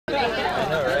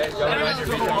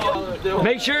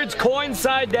Make sure it's coin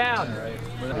side down. That's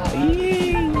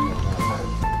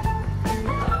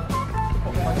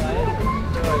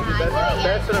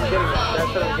what I'm getting at.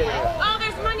 That's what I'm getting at. Oh,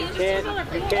 there's money. You can't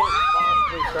possibly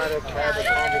try to have a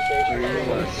conversation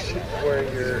where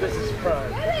you're. This is fun.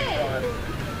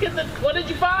 What did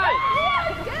you find?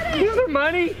 These are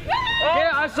money.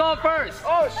 Yeah, I saw it first.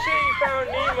 Oh shit! You found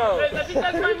Nemo. I think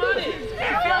that's my money.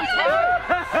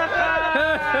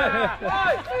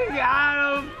 Got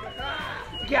him.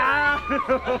 Got him.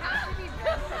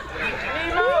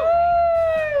 Nemo.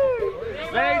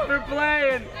 Thanks for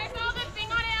playing. I saw the thing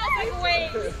on it. I was like, wait.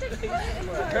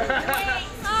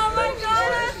 Oh my god,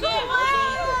 that's so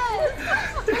loud.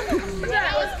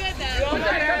 That was good though.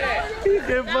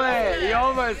 Good play. You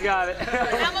almost got it. I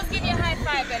almost give you a high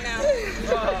five, but no.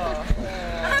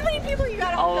 How many people you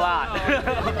got on A lot.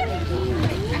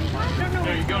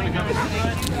 Are you going to go?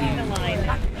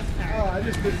 Oh, I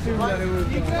just assumed that it was.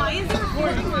 Why is there a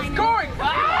recording line? Scoring!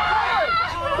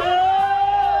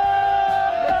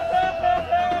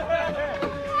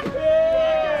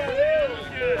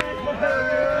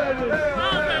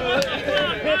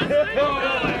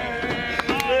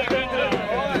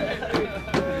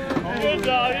 Good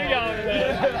job, you got it.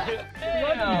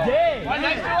 Lucky day. Right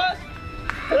next to us?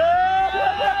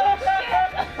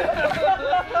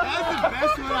 That's the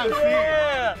best one I've seen.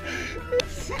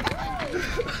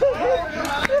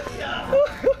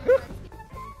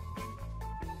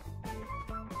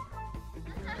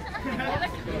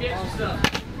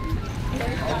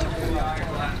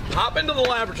 Hop into the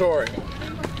laboratory.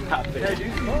 Hop in.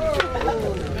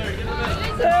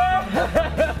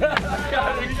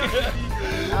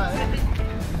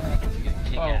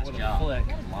 Oh, what a flick.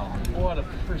 What a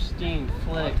pristine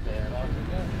flick, man.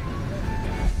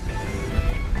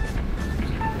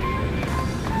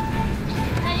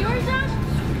 Is that yours, Josh?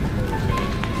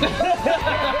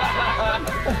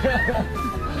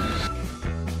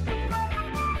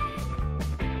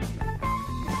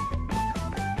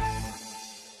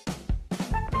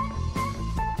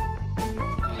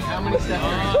 How many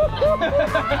seconds?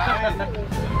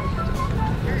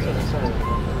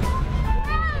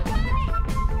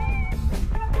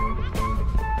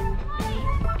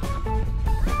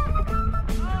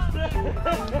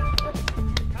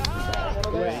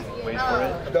 Wait for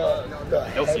it.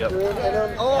 You'll see it.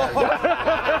 Oh!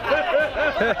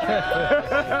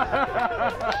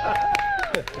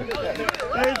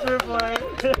 Thanks for playing.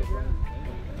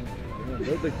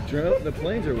 The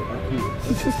planes are cute.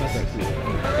 That's not that cute.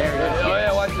 There it is. Oh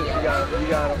yeah, watch this. You got him. You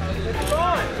got him. Come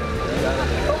on. You got him.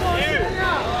 Come on.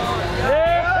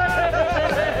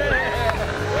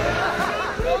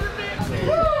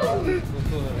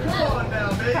 Come on now,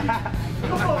 baby.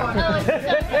 Come on.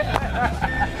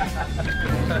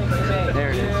 There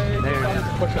it is. There it is.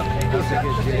 Push up.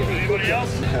 Anybody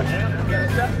else?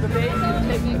 Adjust the base and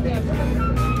take it down.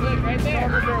 Look, right there.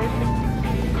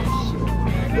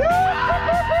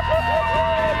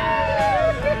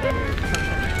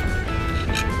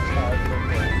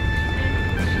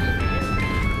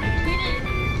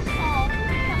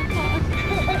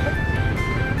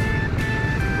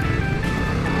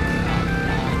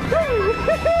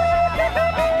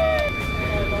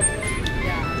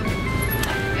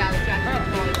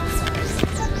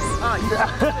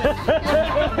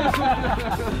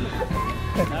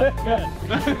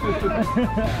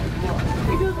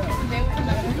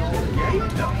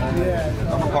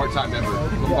 I'm a part-time member.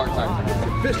 I'm part-time.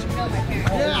 Fish.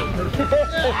 Yeah.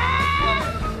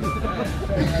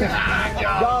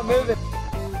 John, move it.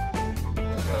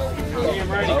 I'm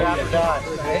ready.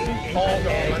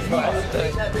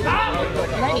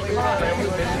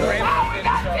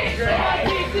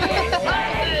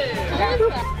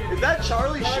 Is that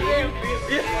Charlie Sheen?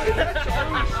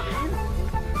 Yeah.